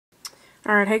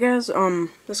Alright, hey guys,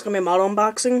 this is gonna be a model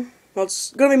unboxing. Well,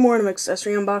 it's gonna be more of an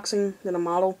accessory unboxing than a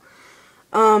model.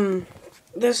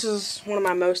 This is one of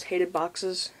my most hated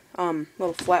boxes.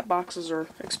 Little flat boxes or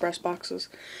express boxes.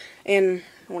 And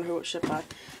I wonder who it shipped by.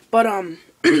 But,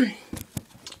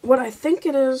 what I think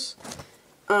it is,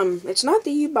 it's not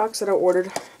the U-box that I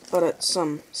ordered, but it's,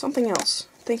 something else.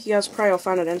 I think you guys probably will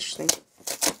find it interesting.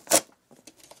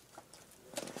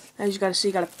 As you gotta see,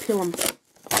 you gotta peel them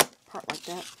apart like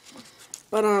that.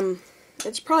 But,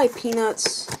 it's probably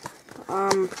peanuts.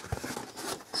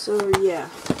 So, yeah.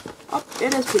 Oh,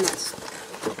 it is peanuts.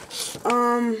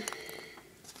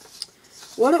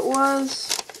 What it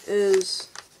was is...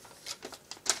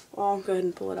 Well, I'll go ahead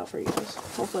and pull it out for you guys.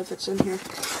 Hopefully it fits in here.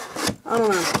 I don't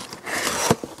know.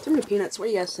 Too many peanuts. What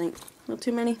do you guys think? Not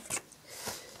too many?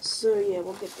 So, yeah,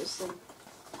 we'll get this thing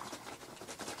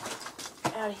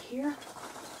out of here.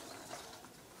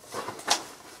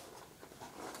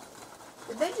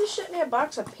 Did they just ship me a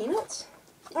box of peanuts?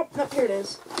 Oh, nope, here it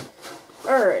is.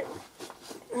 Alright.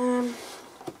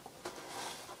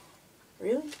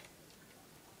 Really?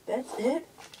 That's it?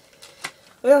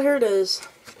 Well, here it is.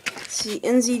 It's the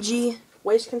NZG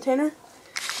waste container.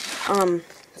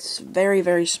 It's very,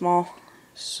 very small.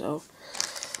 So,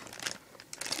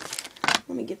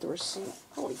 let me get the receipt.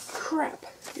 Holy crap.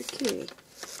 You're kidding me.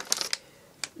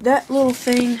 That little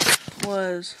thing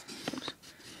was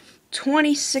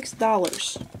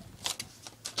 $26.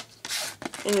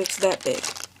 And it's that big.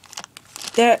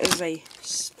 That is a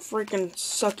freaking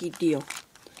sucky deal.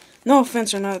 No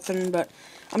offense or nothing, but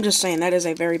I'm just saying that is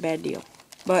a very bad deal.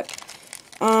 But,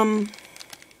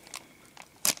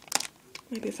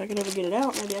 maybe if I could ever get it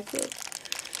out, maybe I could.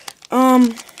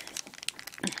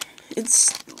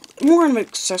 It's more of an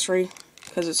accessory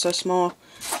because it's so small.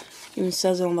 It even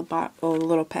says it on the box, the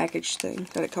little package thing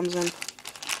that it comes in.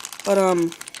 But,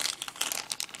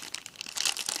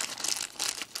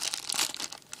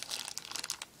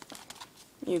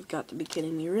 you've got to be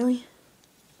kidding me, really?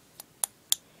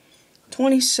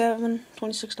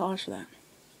 $26 for that.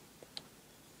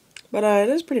 But, it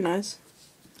is pretty nice,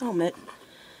 I'll admit.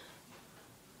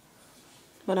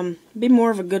 But, be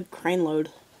more of a good crane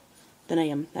load than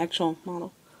a, actual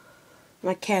model.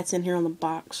 My cat's in here on the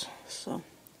box, so.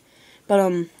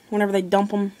 But, whenever they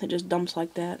dump them, it just dumps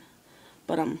like that.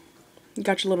 But, you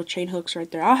got your little chain hooks right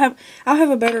there. I'll have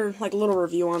a better, like, little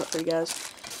review on it for you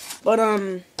guys. But,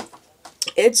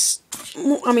 it's,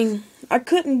 I mean, I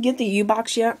couldn't get the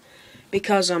U-box yet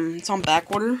because, it's on back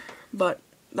order, but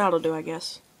that'll do, I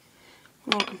guess. A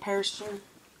little comparison.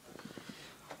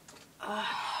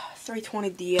 320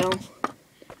 DL.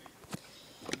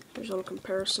 Here's a little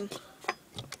comparison.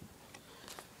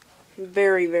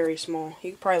 Very, very small.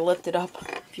 You could probably lift it up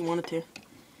if you wanted to.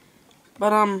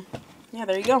 But, yeah,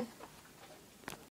 there you go.